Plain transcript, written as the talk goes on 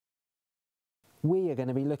We are going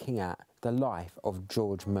to be looking at the life of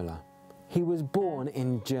George Muller. He was born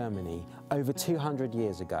in Germany over 200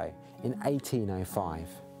 years ago in 1805.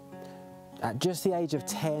 At just the age of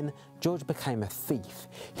 10, George became a thief.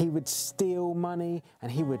 He would steal money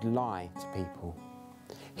and he would lie to people.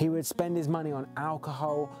 He would spend his money on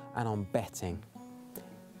alcohol and on betting.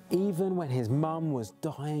 Even when his mum was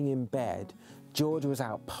dying in bed, George was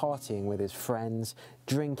out partying with his friends,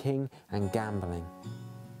 drinking and gambling.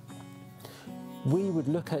 We would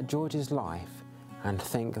look at George's life and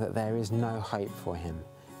think that there is no hope for him,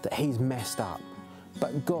 that he's messed up.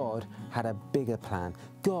 But God had a bigger plan.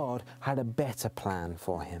 God had a better plan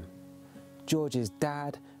for him. George's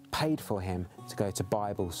dad paid for him to go to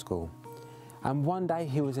Bible school. And one day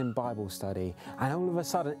he was in Bible study and all of a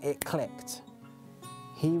sudden it clicked.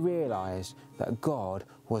 He realised that God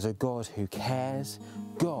was a God who cares.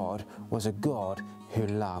 God was a God who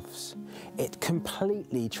loves. It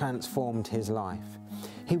completely transformed his life.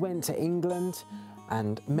 He went to England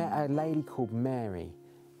and met a lady called Mary,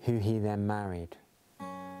 who he then married.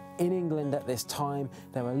 In England at this time,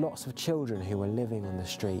 there were lots of children who were living on the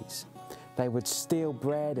streets. They would steal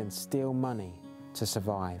bread and steal money to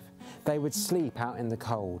survive. They would sleep out in the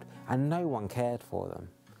cold and no one cared for them.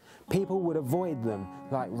 People would avoid them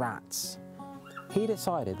like rats. He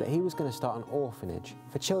decided that he was going to start an orphanage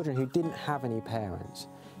for children who didn't have any parents.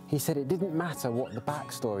 He said it didn't matter what the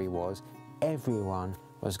backstory was, everyone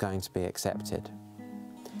was going to be accepted.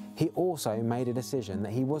 He also made a decision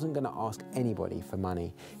that he wasn't going to ask anybody for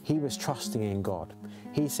money. He was trusting in God.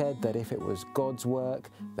 He said that if it was God's work,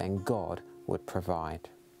 then God would provide.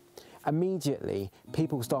 Immediately,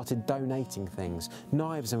 people started donating things,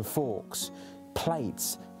 knives and forks,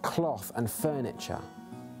 plates, cloth and furniture.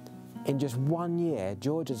 In just 1 year,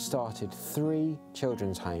 George had started 3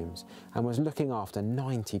 children's homes and was looking after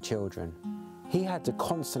 90 children. He had to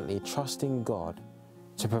constantly trust in God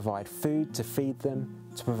to provide food to feed them,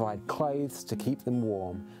 to provide clothes to keep them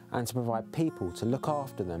warm, and to provide people to look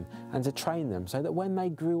after them and to train them so that when they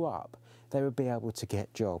grew up, they would be able to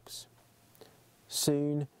get jobs.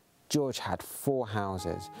 Soon, George had 4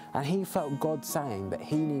 houses, and he felt God saying that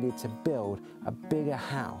he needed to build a bigger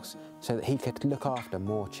house so that he could look after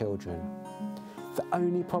more children. The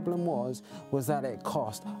only problem was that it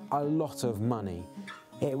cost a lot of money.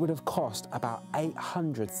 It would have cost about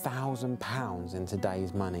 £800,000 in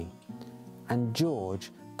today's money. And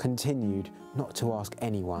George continued not to ask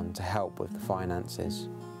anyone to help with the finances.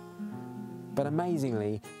 But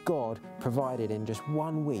amazingly, God provided in just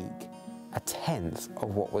 1 week 1/10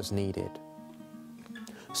 of what was needed.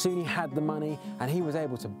 Soon he had the money and he was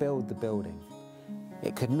able to build the building.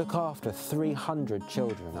 It could look after 300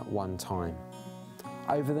 children at one time.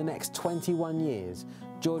 Over the next 21 years,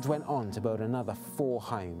 George went on to build another 4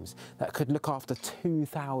 homes that could look after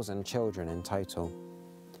 2,000 children in total.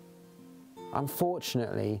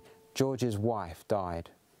 Unfortunately, George's wife died,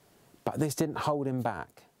 but this didn't hold him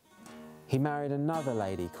back. He married another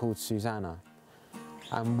lady called Susanna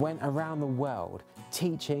and went around the world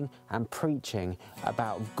teaching and preaching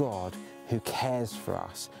about God who cares for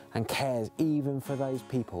us and cares even for those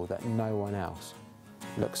people that no one else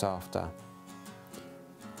looks after.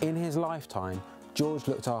 In his lifetime, George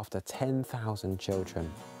looked after 10,000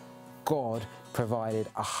 children. God provided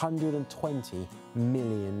 £120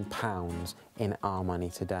 million in our money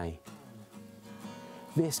today.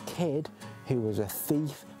 This kid, who was a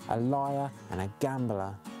thief, a liar and a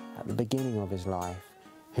gambler at the beginning of his life,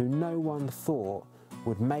 who no one thought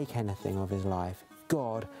would make anything of his life,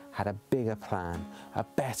 God had a bigger plan, a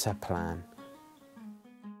better plan.